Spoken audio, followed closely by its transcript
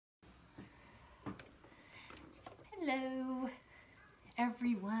Hello,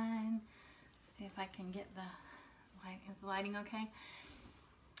 everyone. Let's see if I can get the light. Is the lighting okay?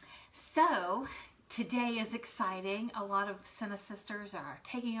 So, today is exciting. A lot of Sena sisters are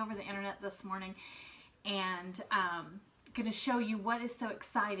taking over the internet this morning, and going to show you what is so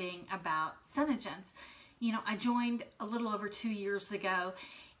exciting about SeneGence. You know, I joined a little over 2 years ago,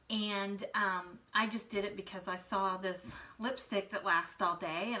 and I just did it because I saw this lipstick that lasts all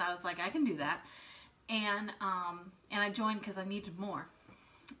day, and I was like, I can do that. And I joined because I needed more.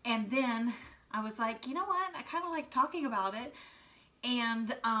 And then I was like, you know what? I kind of like talking about it.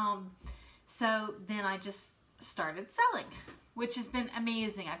 And so then I just started selling, which has been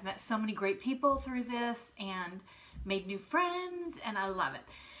amazing. I've met so many great people through this and made new friends, and I love it.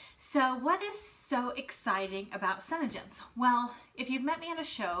 So what is so exciting about SeneGence? Well, if you've met me at a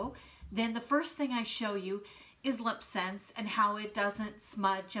show, then the first thing I show you is LipSense and how it doesn't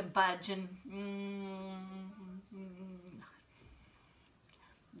smudge and budge and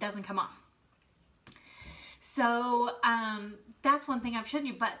doesn't come off. So that's one thing I've shown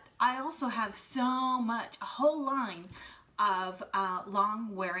you, but I also have a whole line of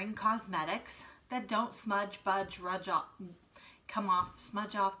long wearing cosmetics that don't smudge, budge, rudge off, come off,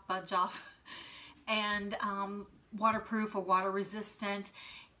 smudge off, budge off, and waterproof or water resistant.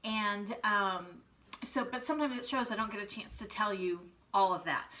 And but sometimes it shows I don't get a chance to tell you all of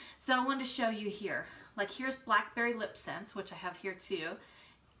that. So I wanted to show you here. Like, here's Blackberry LipSense, which I have here too.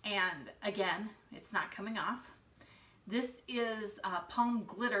 And again, it's not coming off. This is Palm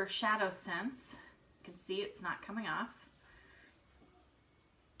Glitter Shadow Sense. You can see it's not coming off.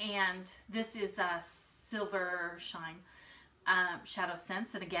 And this is Silver Shine Shadow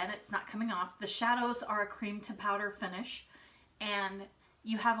Sense. And again, it's not coming off. The shadows are a cream to powder finish. And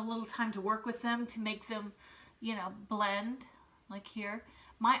you have a little time to work with them to make them, you know, blend, like here.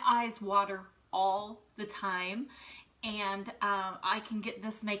 My eyes water all the time, and I can get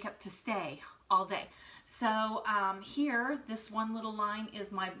this makeup to stay all day. So here, this one little line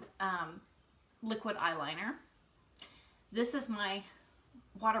is my liquid eyeliner. This is my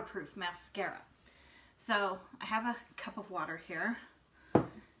waterproof mascara. So I have a cup of water here.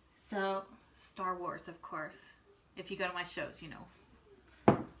 So Star Wars, of course. If you go to my shows, you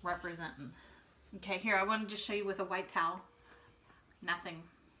know, representing. Okay, here, I want to just show you with a white towel. Nothing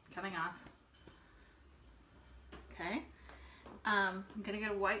coming off. Okay. I'm going to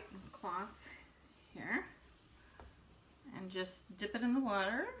get a white cloth here and just dip it in the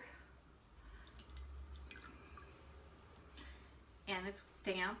water. And it's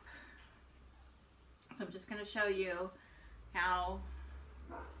damp. So I'm just going to show you how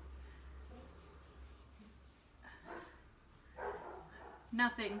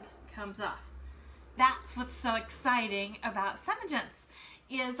nothing comes off. That's what's so exciting about SeneGence,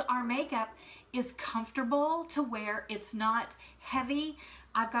 is our makeup is comfortable to wear. It's not heavy.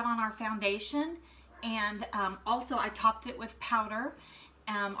 I've got on our foundation, and also I topped it with powder,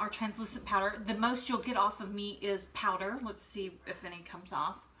 our translucent powder. The most you'll get off of me is powder. Let's see if any comes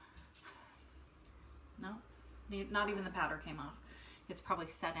off. No, not even the powder came off. It's probably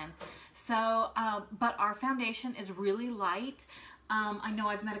set in. So, but our foundation is really light. I know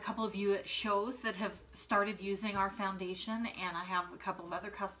I've met a couple of you at shows that have started using our foundation, and I have a couple of other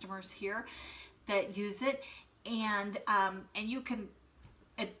customers here that use it, and you can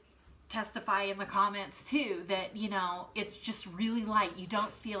testify in the comments too that, you know, it's just really light. You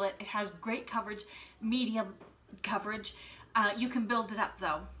don't feel it. It has great coverage, medium coverage. You can build it up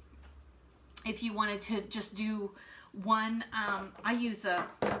though. If you wanted to just do one, I use a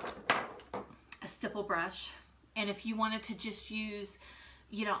stipple brush. And if you wanted to just use,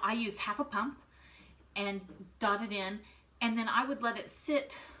 you know, I use half a pump and dot it in, and then I would let it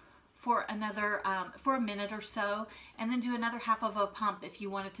sit for another, for a minute or so, and then do another half of a pump if you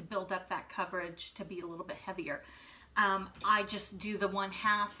wanted to build up that coverage to be a little bit heavier. I just do the one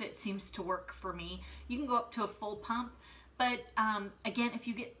half. It seems to work for me. You can go up to a full pump, but again, if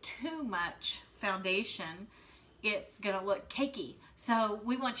you get too much foundation, it's gonna look cakey. So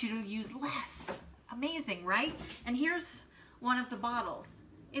we want you to use less. Amazing, right? And here's one of the bottles,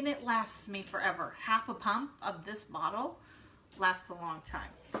 and it lasts me forever. Half a pump of this bottle lasts a long time.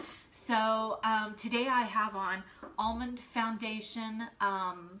 So today I have on almond foundation,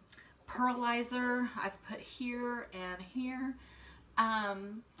 pearlizer I've put here and here,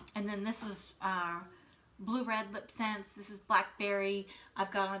 and then this is blue red LipSense. This is blackberry.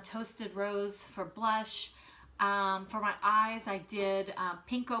 I've got on toasted rose for blush. For my eyes, I did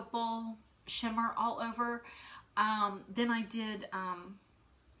pink opal shimmer all over. Then I did,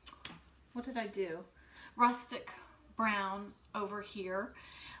 what did I do? Rustic brown over here.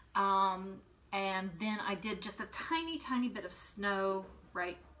 And then I did just a tiny, tiny bit of snow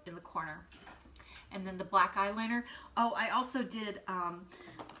right in the corner. And then the black eyeliner. Oh, I also did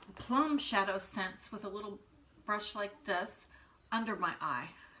plum shadow scents with a little brush like this under my eye.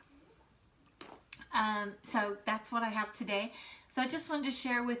 So that's what I have today. So I just wanted to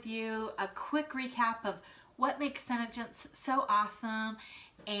share with you a quick recap of what makes SeneGence so awesome,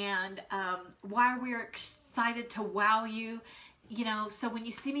 and why we're excited to wow you. You know, so when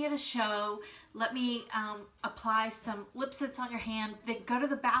you see me at a show, let me apply some LipSense on your hand, then go to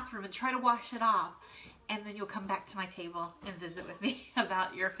the bathroom and try to wash it off. And then you'll come back to my table and visit with me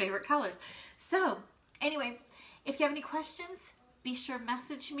about your favorite colors. So anyway, if you have any questions, be sure to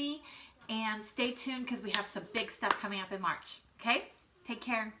message me and stay tuned because we have some big stuff coming up in March. Okay? Take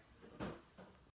care.